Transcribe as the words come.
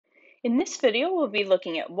In this video, we'll be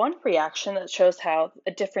looking at one reaction that shows how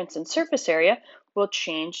a difference in surface area will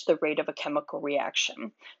change the rate of a chemical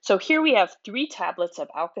reaction. So here we have 3 tablets of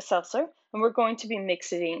Alka-Seltzer, and we're going to be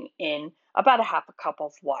mixing in about a half a cup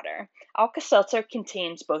of water. Alka-Seltzer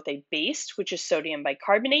contains both a base, which is sodium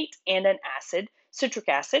bicarbonate, and an acid, citric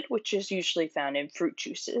acid, which is usually found in fruit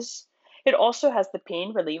juices. It also has the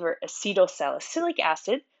pain reliever acetylsalicylic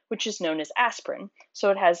acid, which is known as aspirin, so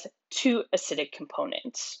it has 2 acidic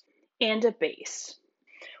components and a base.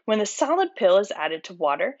 When the solid pill is added to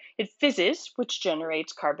water, it fizzes, which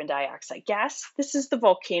generates carbon dioxide gas. This is the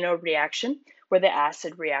volcano reaction, where the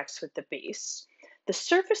acid reacts with the base. The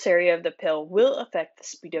surface area of the pill will affect the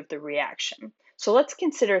speed of the reaction. So let's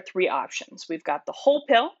consider 3 options. We've got the whole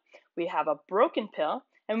pill, we have a broken pill,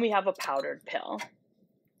 and we have a powdered pill.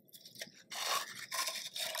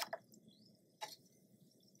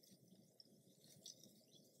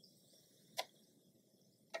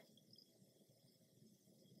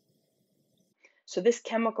 So this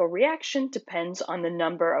chemical reaction depends on the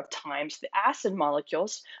number of times the acid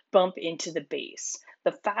molecules bump into the base.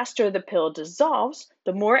 The faster the pill dissolves,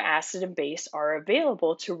 the more acid and base are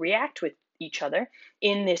available to react with each other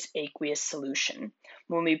in this aqueous solution.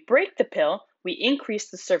 When we break the pill, we increase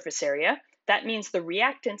the surface area. That means the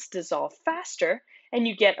reactants dissolve faster, and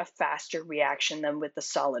you get a faster reaction than with the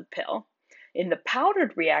solid pill. In the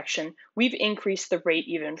powdered reaction, we've increased the rate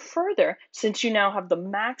even further since you now have the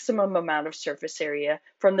maximum amount of surface area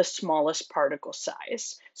from the smallest particle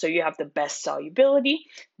size. So you have the best solubility,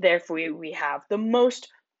 therefore we have the most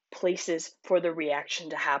places for the reaction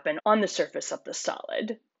to happen on the surface of the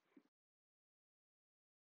solid.